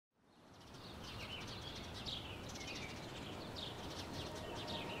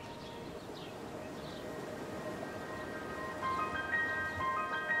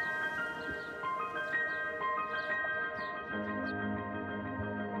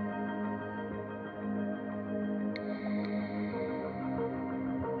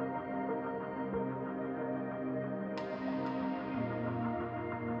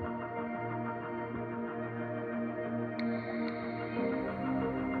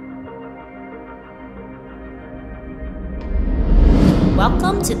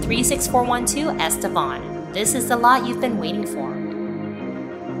Welcome to 36412 Estevan. This is the lot you've been waiting for.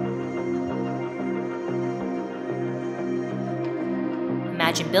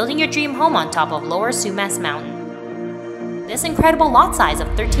 Imagine building your dream home on top of Lower Sumas Mountain. This incredible lot size of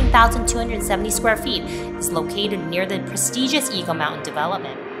 13,270 square feet is located near the prestigious Eagle Mountain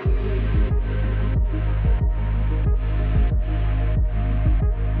development.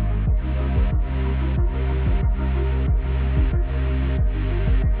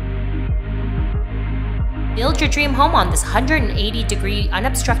 Build your dream home on this 180-degree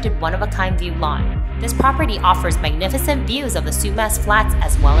unobstructed one-of-a-kind view lot. This property offers magnificent views of the Sumas Flats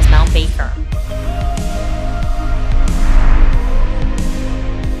as well as Mount Baker.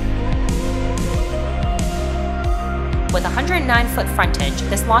 With 109-foot frontage,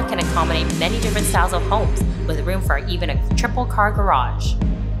 this lot can accommodate many different styles of homes, with room for even a triple-car garage.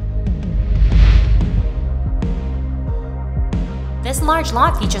 This large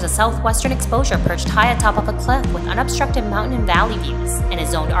lot features a southwestern exposure perched high atop of a cliff with unobstructed mountain and valley views, and is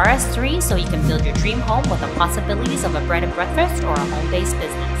zoned RS3 so you can build your dream home with the possibilities of a bread and breakfast or a home-based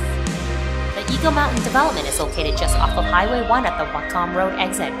business. The Eagle Mountain development is located just off of Highway 1 at the Whatcom Rd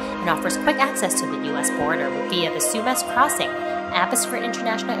exit and offers quick access to the US border via the Sumas Crossing, Abbotsford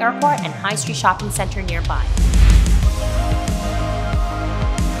International Airport, and Highstreet Shopping Center nearby.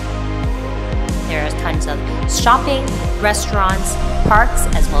 There are tons of shopping, restaurants, parks,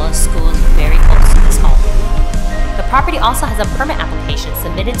 as well as schools very close to this home. The property also has a permit application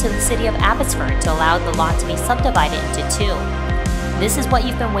submitted to the city of Abbotsford to allow the lot to be subdivided into two. This is what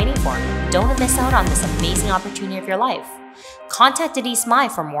you've been waiting for. Don't miss out on this amazing opportunity of your life. Contact Denise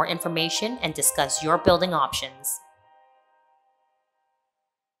for more information and discuss your building options.